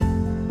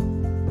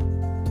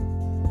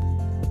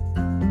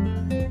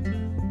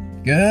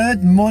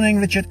Good morning,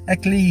 Richard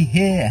Eckley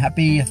here.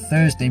 Happy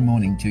Thursday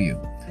morning to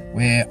you.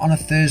 We're on a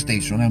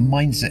Thursday, so on a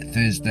Mindset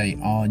Thursday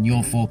on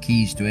your 4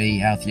 keys to a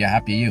healthier,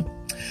 happier you.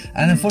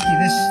 And unfortunately,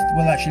 this,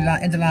 well, actually,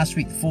 end of last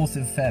week, 4th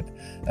of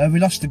Feb, we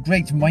lost a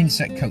great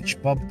mindset coach,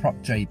 Bob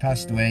Proctor. He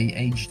passed away,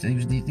 aged, I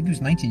think he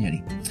was 19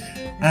 nearly.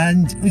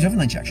 And he was over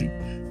 90 actually.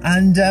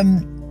 And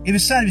it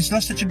was sad. He's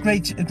lost such a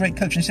great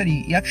coach. And he said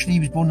he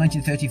was born in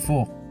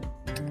 1934.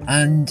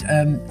 And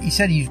he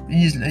said he was in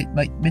his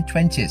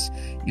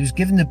mid-20s. He was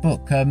given the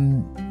book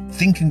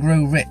Think and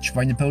Grow Rich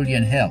by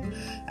Napoleon Hill,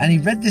 and he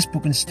read this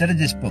book and studied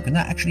this book, and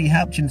that actually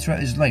helped him throughout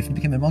his life. He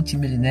became a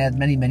multi-millionaire, had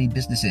many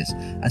businesses,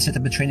 and set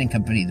up a training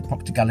company, the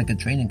Proctor Gallagher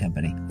Training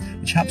Company,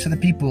 which helps other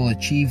people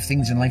achieve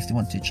things in life they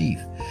want to achieve.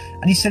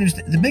 And he said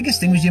the biggest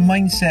thing was your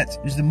mindset.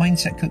 It was the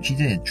mindset coach he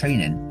did,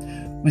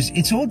 training.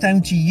 It's all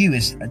down to you.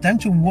 It's down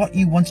to what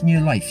you want in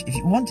your life. If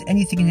you want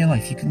anything in your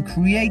life, you can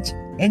create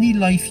any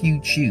life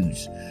you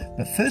choose.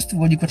 But first of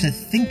all, you've got to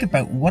think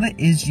about what it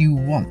is you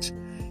want.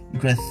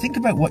 You've got to think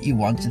about what you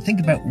want and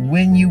think about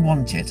when you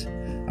want it.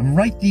 And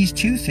write these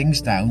 2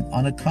 things down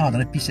on a card,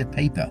 on a piece of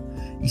paper.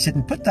 He said,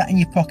 and put that in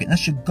your pocket.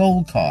 That's your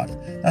goal card.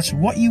 That's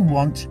what you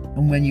want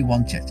and when you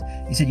want it.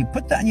 He said, you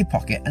put that in your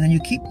pocket and then you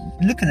keep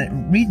looking at it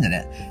and reading at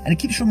it. And it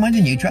keeps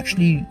reminding you to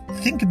actually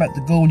think about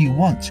the goal you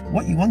want,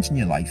 what you want in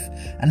your life,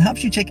 and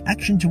helps you take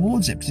action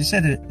towards it. Because he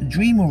said a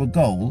dream or a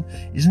goal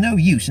is no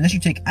use unless you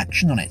take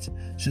action on it.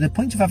 So the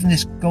point of having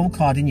this goal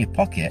card in your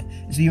pocket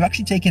is that you're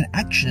actually taking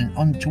action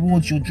on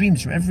towards your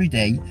dreams. So every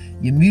day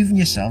you're moving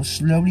yourself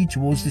slowly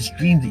towards this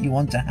dream that you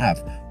want to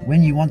have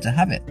when you want to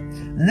have it.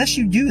 Unless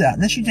you do that,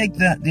 unless you take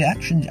the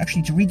action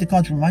actually to read the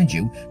card to remind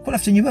you, quite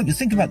often you won't. You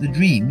think about the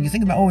dream, you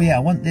think about, oh yeah, I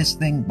want this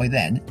thing by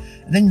then,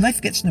 and then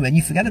life gets in the way and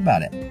you forget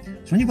about it.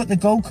 So when you've got the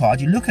goal card,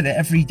 you look at it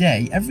every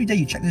day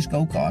you check this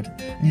goal card,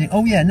 and you think,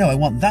 oh yeah, no, I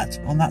want that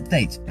on that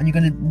date, and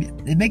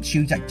it makes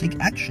you take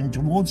action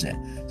towards it.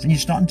 So you're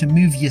starting to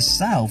move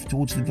yourself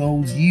towards the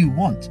goals you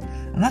want.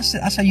 And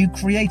that's how you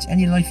create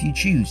any life you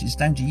choose. It's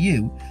down to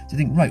you to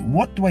think, right,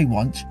 what do I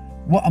want?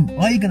 What am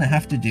I going to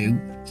have to do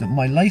so that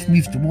my life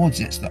moves towards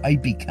it, so that I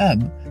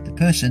become the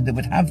person that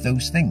would have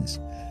those things?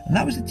 And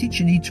that was the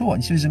teaching he taught.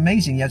 And so it was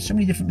amazing. He had so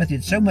many different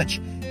methods, so much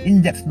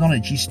in-depth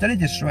knowledge. He studied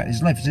this throughout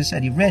his life. As I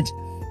said, he read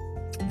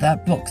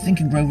that book, Think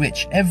and Grow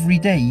Rich, every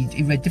day.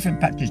 He read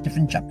different patches,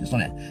 different chapters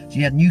on it. So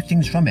he had new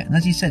things from it. And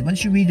as he said,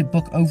 once you read a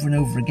book over and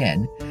over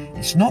again,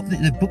 it's not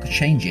that the book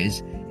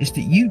changes, it's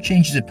that you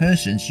change as a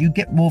person. So you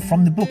get more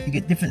from the book. You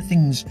get different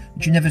things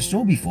which you never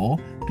saw before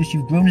because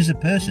you've grown as a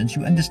person,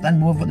 so you understand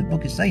more of what the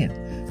book is saying.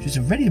 So it's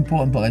a very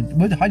important book. I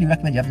would highly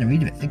recommend you having a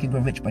read of it, Think and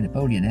Grow Rich by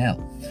Napoleon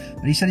Hill.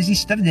 But he said as he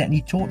studied it and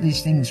he taught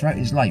these things throughout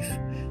his life,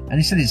 and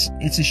he said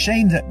it's a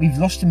shame that we've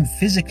lost him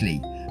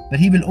physically, but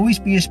he will always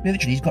be a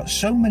spiritual. He's got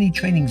so many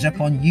trainings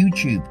up on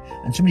YouTube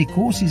and so many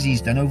courses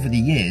he's done over the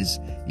years.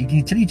 He can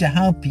continue to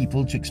help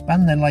people to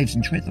expand their lives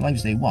and create the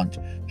lives they want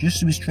just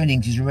through his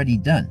trainings he's already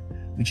done,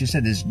 which I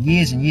said there's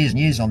years and years and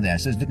years on there.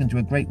 So I was looking to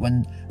a great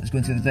one I was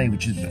going through the day,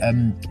 which is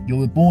You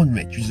Were Born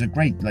Rich, which is a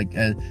great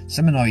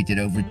seminar he did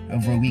over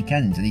a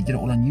weekend, and he did it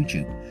all on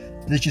YouTube.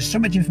 There's just so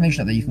much information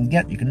out there you can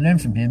get, you can learn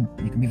from him,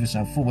 you can move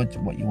yourself forward to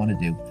what you want to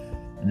do.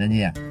 And then,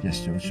 yeah,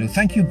 just so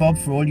thank you, Bob,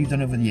 for all you've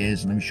done over the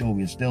years, and I'm sure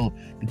we'll still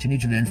continue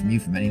to learn from you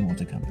for many more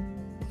to come.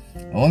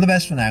 All the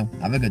best for now.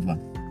 Have a good one.